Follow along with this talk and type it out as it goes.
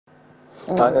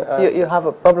You have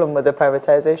a problem with the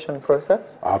privatization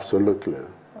process? Absolutely.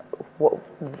 What,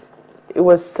 it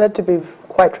was said to be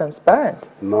quite transparent.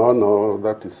 No,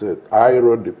 that is it. I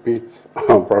wrote the pitch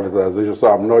on privatization,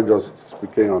 so I'm not just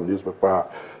speaking on newspaper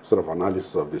sort of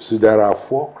analysis of this. See, there are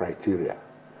 4 criteria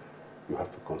you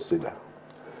have to consider.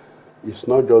 It's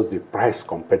not just the price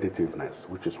competitiveness,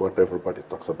 which is what everybody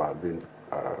talks about, being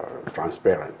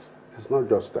transparent. It's not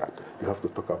just that. You have to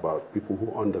talk about people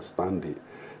who understand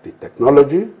the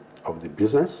technology of the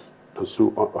business, those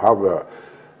who have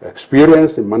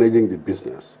experience in managing the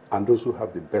business, and those who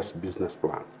have the best business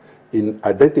plan. In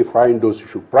identifying those you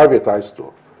should privatize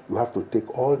to, you have to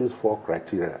take all these 4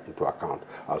 criteria into account.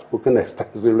 I've spoken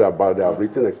extensively about it, I've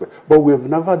written extensively, but we've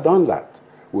never done that.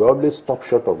 We always stop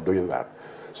short of doing that.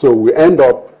 So we end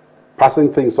up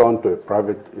passing things on to a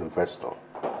private investor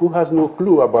who has no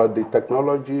clue about the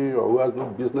technology or who has no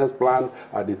business plan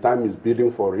at the time he's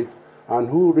bidding for it, and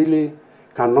who really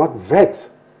cannot vet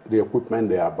the equipment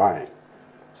they are buying.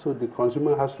 So the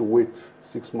consumer has to wait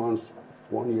 6 months,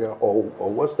 1 year, or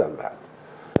worse than that.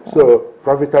 So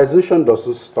privatization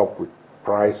doesn't stop with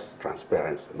price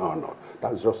transparency. No.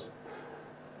 That's just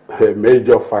a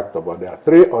major factor, but there are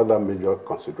 3 other major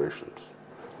considerations.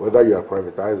 Whether you are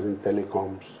privatizing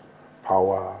telecoms,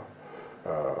 power,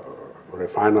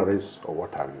 refineries, or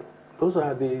what have you. Those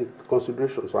are the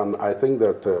considerations, and I think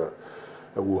that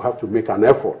we'll have to make an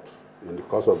effort in the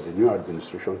course of the new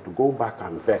administration to go back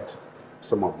and vet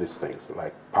some of these things,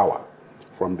 like power.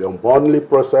 From the unbundling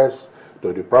process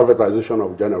to the privatization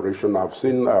of generation, I've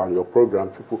seen on your program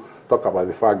people talk about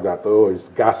the fact that, oh, it's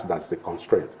gas that's the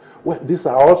constraint. Well, these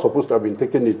are all supposed to have been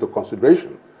taken into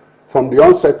consideration from the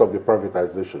onset of the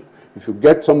privatization. If you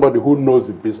get somebody who knows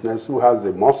the business, who has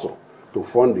the muscle to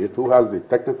fund it, who has the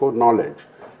technical knowledge,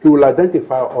 he will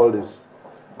identify all these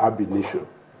ab initio.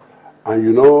 And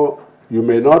you know, you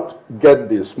may not get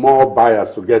the small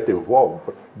buyers to get involved,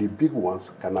 but the big ones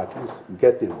can at least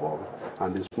get involved,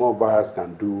 and the small buyers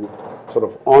can do sort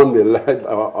of on the lead,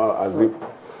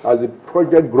 as the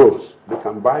project grows, they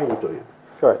can buy into it.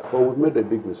 Correct. But we've made a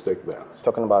big mistake there.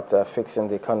 Talking about fixing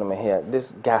the economy here,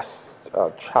 this gas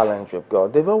challenge we've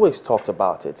got, they've always talked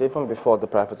about it, even before the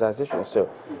privatization. So,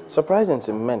 surprising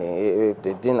to many, if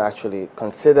they didn't actually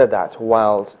consider that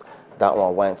whilst that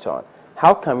one went on.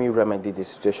 How can we remedy this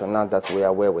situation now that we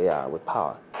are where we are with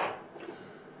power?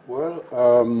 Well,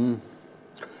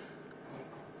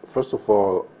 first of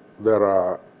all, there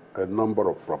are a number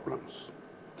of problems.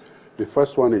 The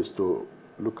first one is to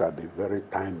look at the very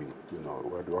timing, you know,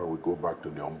 where we go back to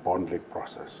the unbundling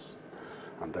process,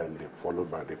 and then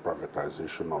followed by the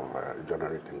privatization of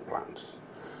generating plants.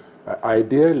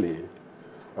 Ideally,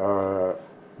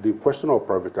 the question of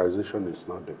privatization is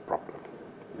not the problem.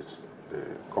 It's the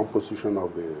composition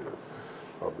of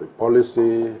the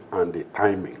policy and the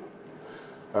timing.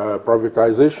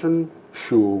 Privatization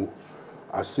should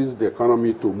assist the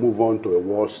economy to move on to a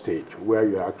world stage where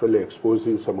you're actually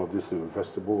exposing some of these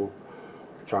investable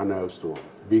channels to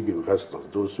big investors,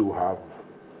 those who have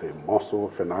the muscle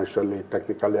financially,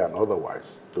 technically, and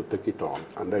otherwise to take it on.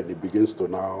 And then it begins to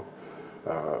now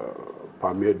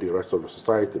permeate the rest of the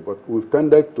society. But we've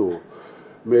tended to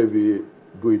maybe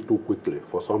do it too quickly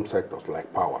for some sectors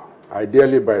like power.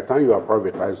 Ideally, by the time you are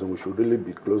privatizing, we should really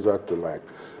be closer to like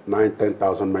 9,000,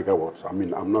 10,000 megawatts. I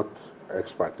mean, I'm not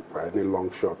expert by any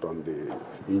long shot on the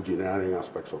engineering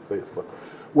aspects of things, but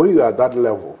when you are at that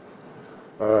level,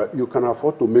 you can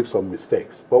afford to make some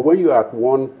mistakes. But when you are at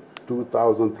 1,000,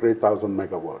 2,000, 3,000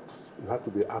 megawatts, you have to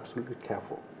be absolutely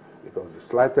careful, because the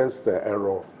slightest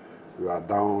error, you are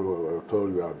down, we're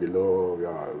told you are below, you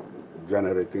are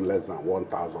generating less than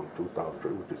 1,000,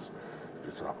 2,000, which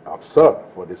is absurd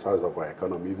for the size of our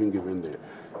economy, even given the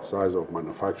size of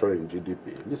manufacturing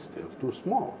GDP. It's still too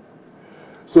small.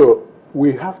 So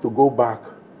we have to go back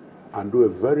and do a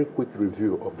very quick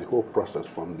review of the whole process,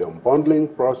 from the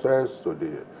unbundling process to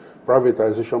the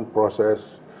privatization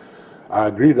process. I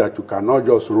agree that you cannot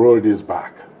just roll this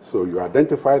back. So you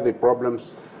identify the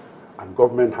problems, and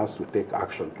government has to take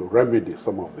action to remedy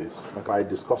some of this by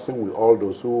discussing with all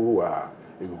those who are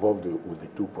involved with the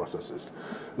two processes.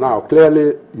 Now,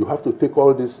 clearly, you have to take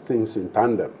all these things in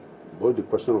tandem, both the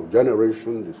question of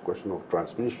generation, this question of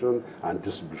transmission and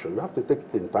distribution. You have to take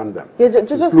it in tandem,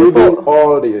 including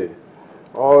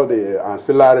all the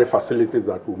ancillary facilities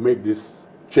that will make this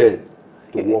chain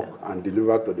to work and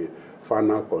deliver to the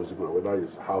final consumer, whether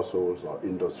it's households or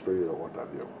industry or what have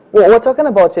you. Well, we're talking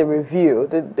about a review.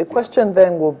 The question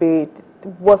then will be,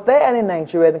 was there any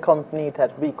Nigerian company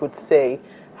that we could say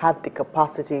had the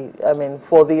capacity, I mean,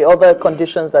 for the other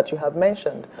conditions that you have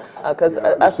mentioned. Because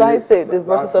as I say, the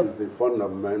process of... That is the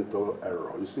fundamental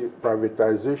error. You see,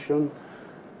 privatization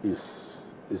is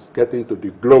getting to the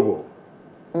global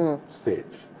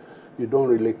stage. You don't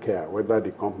really care whether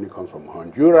the company comes from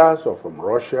Honduras or from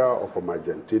Russia or from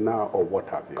Argentina or what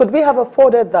have you. Could we have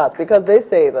afforded that? Because they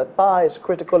say that power is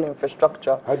critical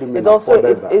infrastructure. How do you mean It's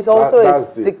also a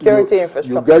that's security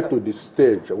infrastructure. You get to the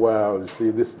stage, well, you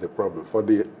see, this is the problem. For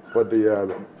the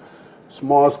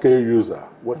small-scale user,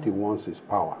 what he wants is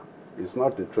power. He's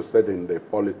not interested in the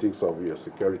politics of your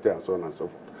security and so on and so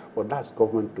forth. But that's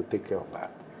government to take care of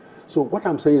that. So what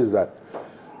I'm saying is that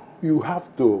you have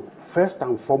to, first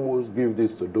and foremost, give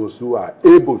this to those who are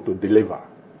able to deliver.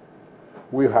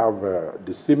 We have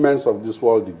the Siemens of this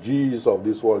world, the GEs of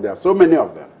this world. There are so many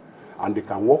of them. And they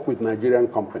can work with Nigerian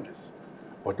companies.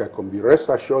 But they can be rest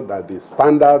assured that the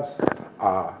standards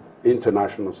are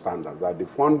international standards, that the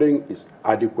funding is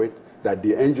adequate, that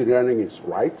the engineering is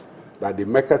right, that the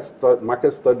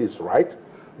market study is right,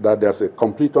 that there's a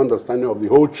complete understanding of the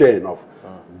whole chain of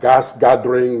gas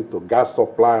gathering to gas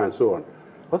supply and so on.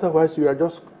 Otherwise, you are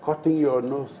just cutting your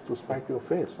nose to spite your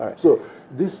face. Right. So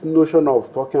this notion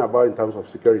of talking about in terms of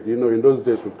security, you know, in those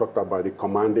days we talked about the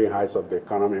commanding heights of the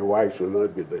economy, why it should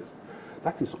not be this.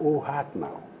 That is all hard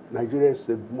now. Nigeria is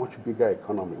a much bigger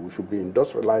economy. We should be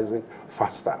industrializing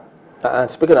faster.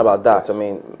 And speaking about that, I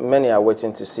mean, many are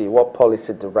waiting to see what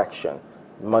policy direction,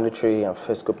 monetary and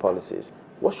fiscal policies,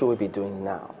 what should we be doing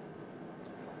now?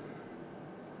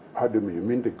 How do you mean? You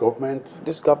mean the government?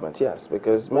 This government, yes,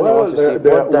 because many want to see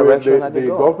what direction are they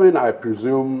going. The government, I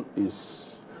presume,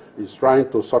 is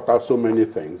trying to sort out so many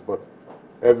things, but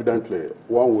evidently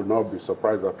one would not be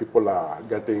surprised that people are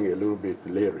getting a little bit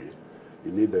leery.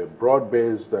 You need a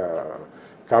broad-based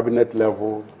cabinet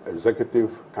level,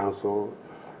 executive council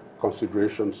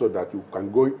consideration so that you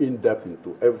can go in depth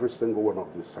into every single one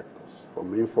of these sectors,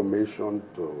 from information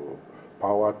to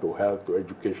power to health to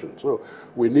education. So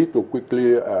we need to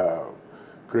quickly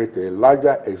create a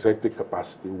larger executive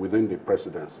capacity within the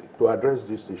presidency to address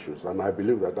these issues, and I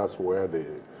believe that that's where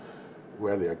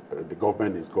the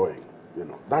government is going. You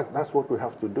know, that's what we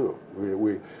have to do.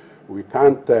 We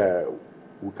can't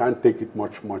take it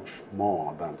much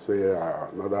more than say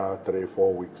another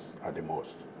 3-4 weeks at the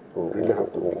most. We really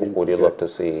have to begin. Would you love to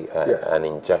see an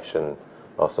injection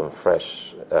of some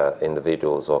fresh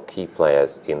individuals or key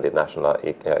players in the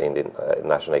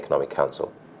National Economic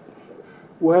Council?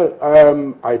 Well,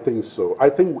 I think so. I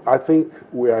think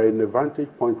we are in a vantage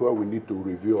point where we need to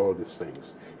review all these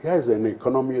things. Here is an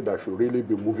economy that should really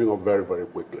be moving up very, very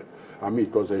quickly. I mean,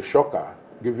 it was a shocker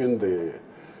given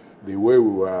the way we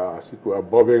were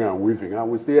bobbing and weaving, and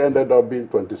we still ended up being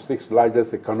 26th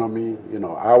largest economy. You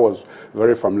know, I was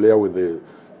very familiar with the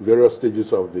various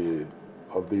stages of the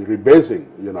rebasing.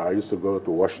 You know, I used to go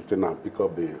to Washington and pick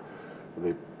up the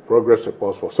progress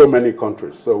reports for so many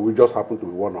countries. So we just happen to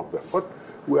be one of them. But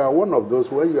we are one of those,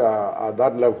 when you are at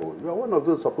that level, you are one of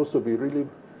those supposed to be really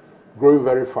growing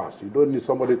very fast. You don't need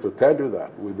somebody to tell you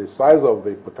that. With the size of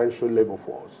the potential labor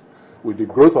force, with the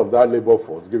growth of that labor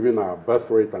force, given our birth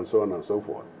rate and so on and so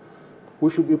forth,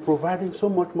 we should be providing so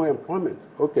much more employment.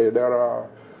 Okay, there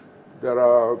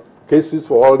are cases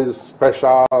for all these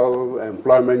special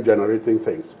employment generating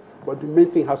things, but the main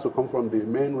thing has to come from the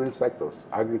main real sectors: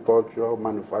 agriculture,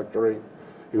 manufacturing,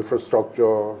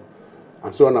 infrastructure,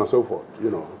 and so on and so forth.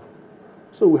 You know,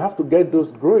 so we have to get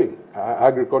those growing.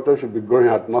 Agriculture should be growing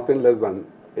at nothing less than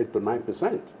 8 to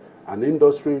 9%. And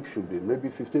industry should be maybe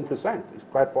 15%. It's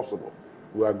quite possible.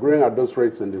 We are growing at those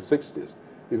rates in the 60s,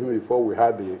 even before we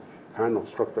had the kind of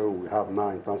structure we have now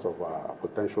in terms of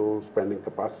potential spending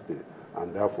capacity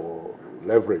and therefore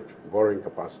leverage, borrowing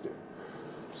capacity.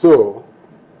 So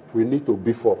we need to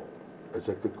beef up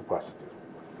executive capacity.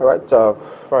 All right,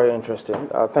 very interesting.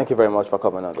 Thank you very much for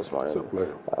coming on this morning. It's a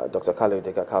pleasure. Dr. Kalu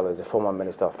Idika Kalu is the former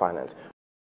Minister of Finance.